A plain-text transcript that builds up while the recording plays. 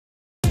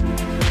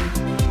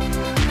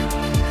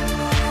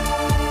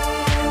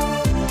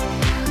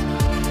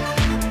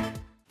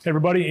Hey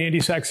everybody,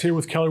 Andy Sachs here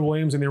with Keller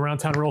Williams and the Around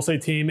Town Real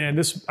Estate team. And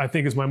this, I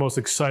think, is my most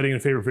exciting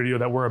and favorite video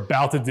that we're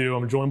about to do.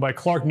 I'm joined by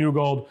Clark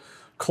Newgold.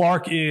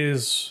 Clark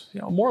is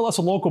more or less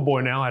a local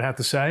boy now, I'd have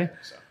to say,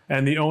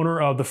 and the owner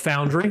of the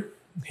Foundry,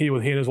 he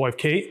and his wife,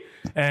 Kate.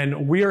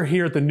 And we are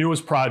here at the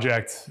newest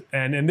project.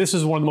 And this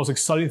is one of the most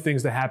exciting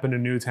things that happened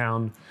in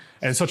Newtown,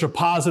 and such a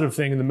positive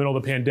thing in the middle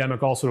of the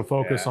pandemic also to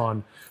focus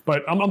on.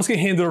 But I'm just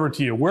gonna hand it over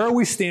to you. Where are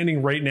we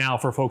standing right now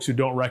for folks who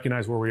don't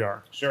recognize where we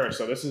are? Sure,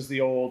 so this is the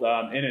old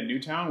Inn in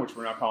Newtown, which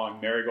we're now calling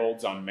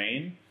Marygold's on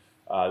Main.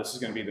 This is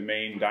gonna be the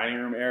main dining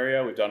room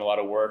area. We've done a lot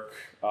of work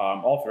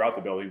all throughout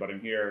the building, but in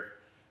here,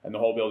 in the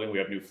whole building, we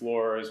have new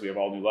floors, we have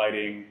all new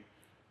lighting,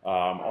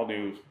 all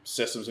new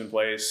systems in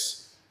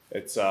place.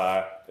 It's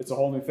a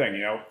whole new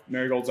thing,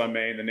 Marygold's on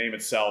Main, the name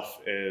itself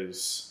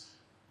is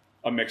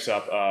a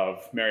mix-up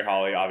of Mary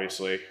Holly,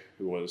 obviously,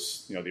 who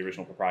was the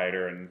original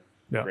proprietor and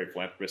great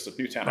philanthropist of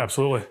Newtown.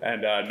 Absolutely.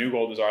 And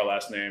Newgold is our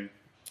last name,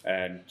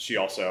 and she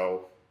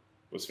also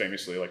was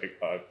famously like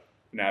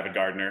an avid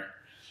gardener.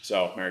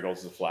 So Marygold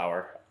is a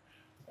flower.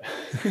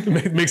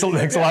 makes a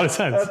lot of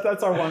sense.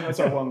 That's our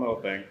one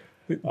little thing.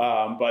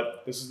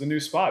 But this is the new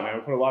spot, man.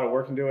 We put a lot of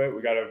work into it.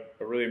 We got a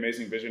really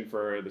amazing vision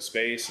for the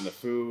space and the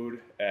food,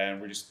 and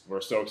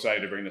we're so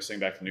excited to bring this thing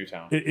back to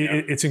Newtown.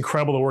 It's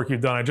incredible the work you've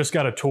done. I just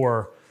got a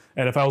tour.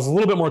 And if I was a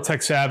little bit more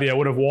tech savvy, I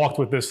would have walked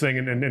with this thing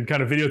and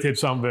kind of videotaped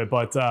some of it,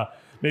 but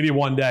maybe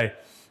one day.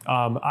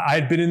 I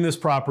had been in this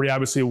property,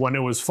 obviously, when it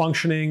was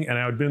functioning, and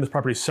I had been in this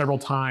property several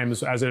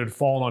times as it had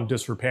fallen on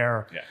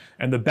disrepair,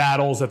 and the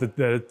battles that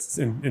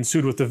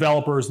ensued with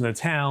developers in the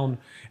town.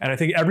 And I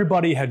think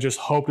everybody had just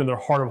hoped in their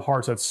heart of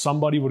hearts that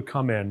somebody would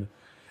come in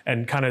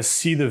and kind of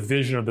see the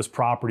vision of this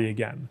property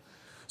again.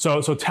 So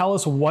tell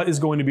us, what is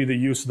going to be the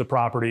use of the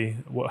property?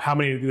 How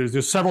many?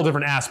 There's several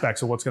different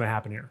aspects of what's going to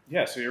happen here.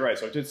 Yeah, so you're right.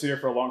 So I did sit here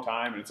for a long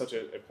time, and it's such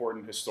an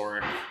important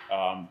historic,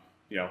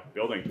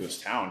 building to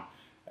this town.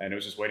 And it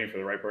was just waiting for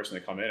the right person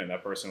to come in, and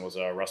that person was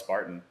Russ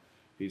Barton.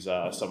 He's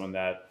someone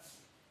that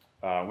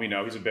we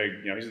know. He's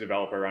he's a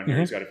developer around here.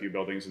 He's got a few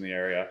buildings in the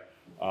area,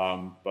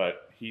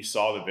 but he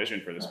saw the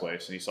vision for this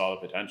place, and he saw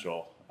the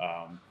potential.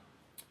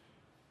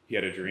 He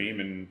had a dream,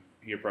 and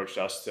he approached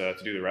us to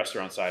do the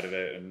restaurant side of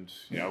it, and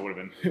it would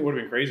have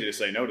been crazy to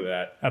say no to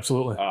that.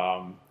 Absolutely.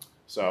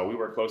 So we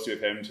worked closely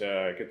with him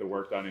to get the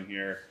work done in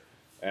here,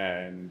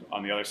 and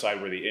on the other side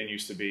where the inn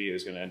used to be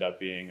is going to end up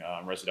being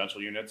residential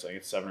units. I think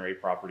it's 7 or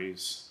 8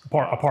 properties.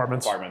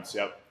 Apartments. Apartments.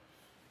 Yep.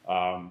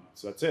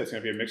 So that's it. It's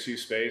going to be a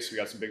mixed-use space. We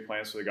got some big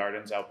plans for the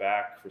gardens out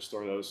back.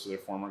 Restore those to their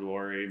former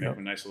glory. Make them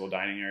a nice little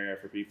dining area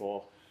for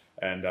people.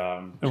 And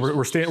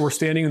we're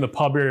standing in the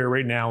pub area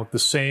right now, the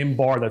same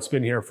bar that's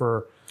been here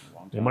for,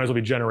 it might as well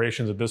be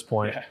generations at this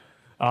point. Yeah.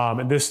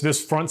 And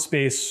this front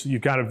space,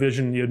 you've got a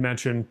vision. You had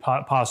mentioned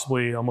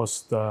possibly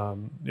almost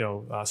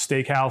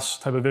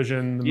steakhouse type of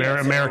vision,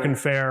 American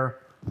fare.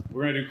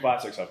 We're going to do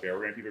classics up here.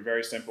 We're going to keep it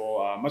very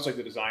simple, much like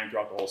the design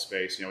throughout the whole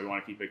space. We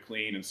want to keep it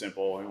clean and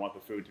simple, and we want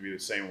the food to be the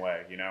same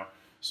way.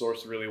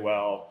 Sourced really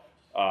well,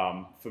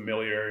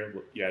 familiar,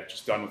 yet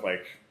just done with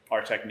like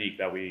our technique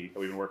that we've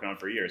been working on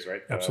for years,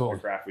 right? Absolutely.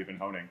 The craft we've been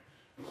honing.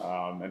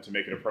 And to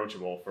make it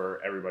approachable for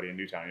everybody in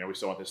Newtown. We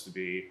still want this to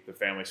be the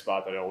family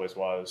spot that it always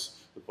was,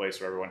 the place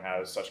where everyone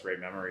has such great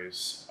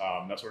memories.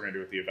 That's what we're going to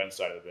do with the event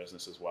side of the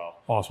business as well.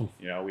 Awesome.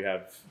 We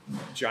have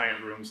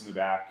giant rooms in the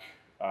back.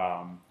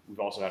 We've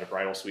also had a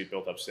bridal suite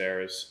built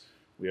upstairs.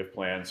 We have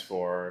plans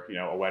for,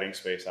 a wedding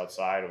space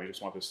outside. And we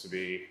just want this to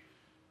be,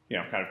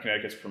 kind of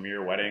Connecticut's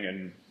premier wedding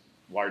and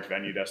large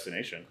venue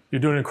destination.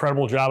 You're doing an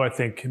incredible job, I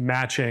think,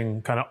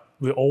 matching kind of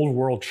the old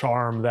world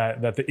charm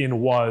that the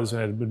inn was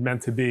and had been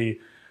meant to be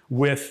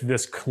with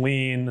this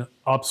clean,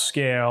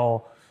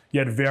 upscale,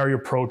 yet very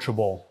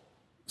approachable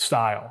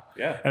style.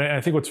 Yeah. And I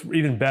think what's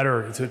even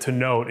better to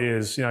note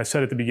is, I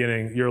said at the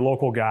beginning, you're a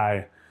local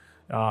guy,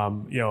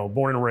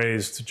 born and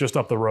raised just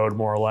up the road,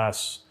 more or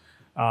less.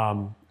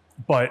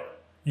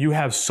 But you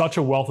have such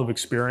a wealth of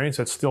experience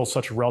at still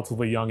such a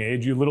relatively young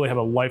age. You literally have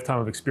a lifetime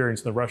of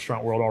experience in the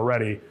restaurant world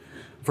already,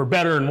 for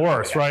better and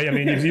worse, right? I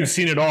mean, you've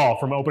seen it all,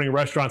 from opening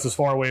restaurants as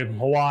far away from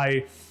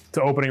Hawaii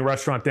to opening a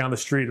restaurant down the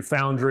street at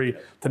Foundry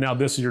to now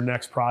this is your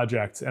next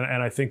project. And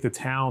I think the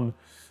town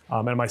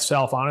and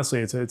myself,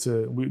 honestly,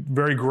 we're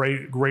very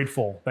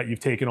grateful that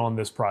you've taken on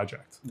this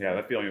project. Yeah,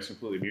 that feeling is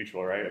completely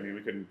mutual, right? I mean, we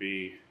couldn't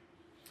be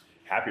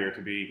happier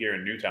to be here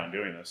in Newtown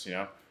doing this,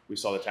 We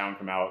saw the town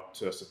come out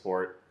to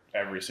support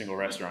every single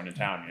restaurant in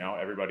town,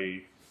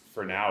 Everybody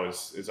for now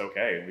is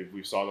okay.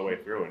 We saw the way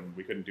through, and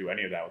we couldn't do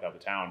any of that without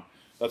the town.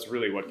 That's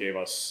really what gave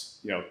us,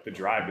 the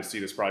drive to see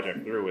this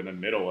project through in the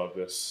middle of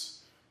this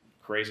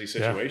crazy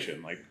situation.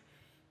 Yeah. Like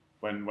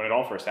when it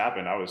all first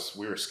happened,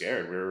 we were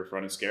scared. We were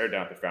running scared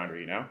down at the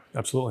Foundry,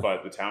 Absolutely.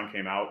 But the town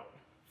came out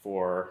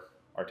for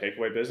our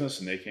takeaway business,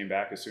 and they came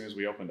back as soon as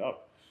we opened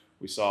up.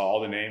 We saw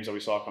all the names that we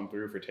saw come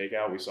through for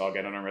takeout. We saw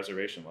get on our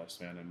reservation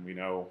list, man, and we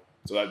know.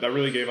 So that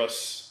really gave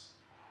us.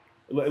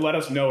 Let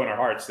us know in our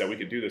hearts that we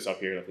could do this up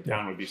here, that the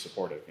town would be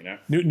supportive,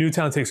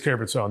 Newtown takes care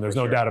of its own. There's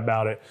no doubt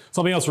about it.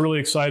 Something else really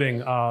exciting,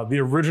 the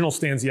original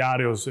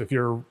Stanziatos,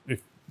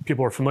 if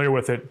people are familiar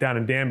with it down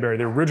in Danbury,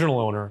 the original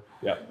owner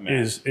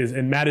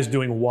and Matt is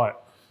doing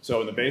what? So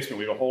in the basement,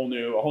 we have a whole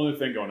new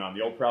thing going on.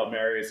 The old Proud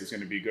Mary's is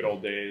going to be good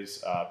old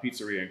days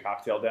pizzeria and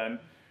cocktail den.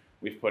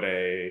 We've put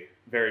a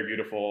very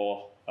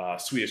beautiful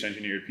Swedish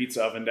engineered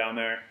pizza oven down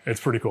there. It's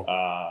pretty cool.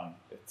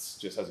 It's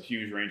just has a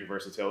huge range of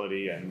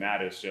versatility, and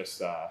Matt is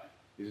just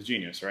he's a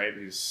genius, right?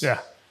 He's so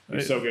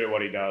good at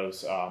what he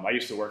does. I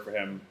used to work for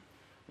him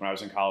when I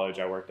was in college.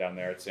 I worked down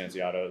there at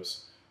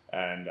Stanziato's,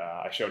 and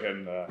I showed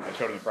him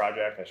the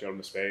project. I showed him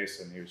the space,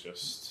 and he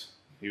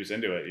was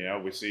into it. You know,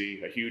 we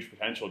see a huge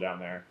potential down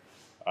there.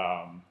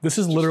 This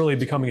is literally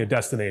becoming a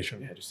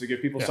destination. Yeah, just to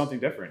give people something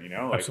different. You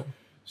know, like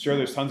sure,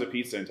 there's tons of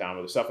pizza in town,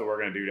 but the stuff that we're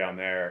going to do down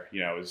there, you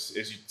know, is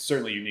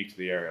certainly unique to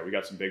the area. We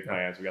got some big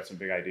plans. We got some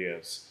big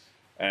ideas.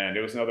 And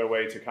it was another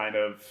way to kind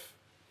of,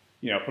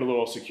 you know, put a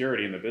little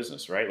security in the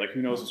business, right? Like,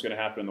 who knows what's going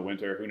to happen in the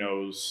winter? Who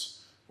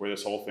knows where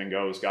this whole thing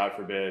goes? God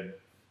forbid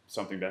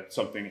something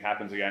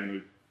happens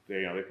again.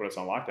 They put us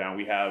on lockdown.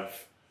 We have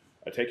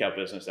a takeout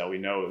business that we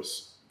know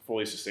is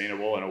fully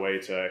sustainable and a way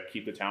to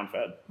keep the town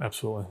fed.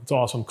 Absolutely. It's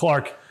awesome.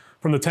 Clark,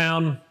 from the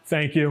town,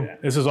 thank you. Yeah.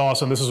 This is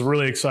awesome. This is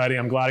really exciting.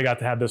 I'm glad I got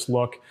to have this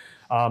look.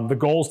 The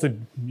goal is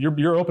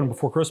you're open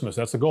before Christmas.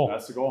 That's the goal.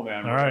 That's the goal,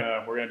 man. All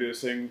right. We're going to do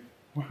this thing.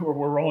 We're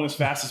rolling as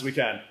fast as we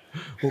can.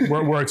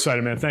 We're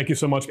excited, man. Thank you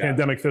so much.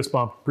 Pandemic fist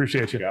bump.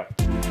 Appreciate you. Yeah.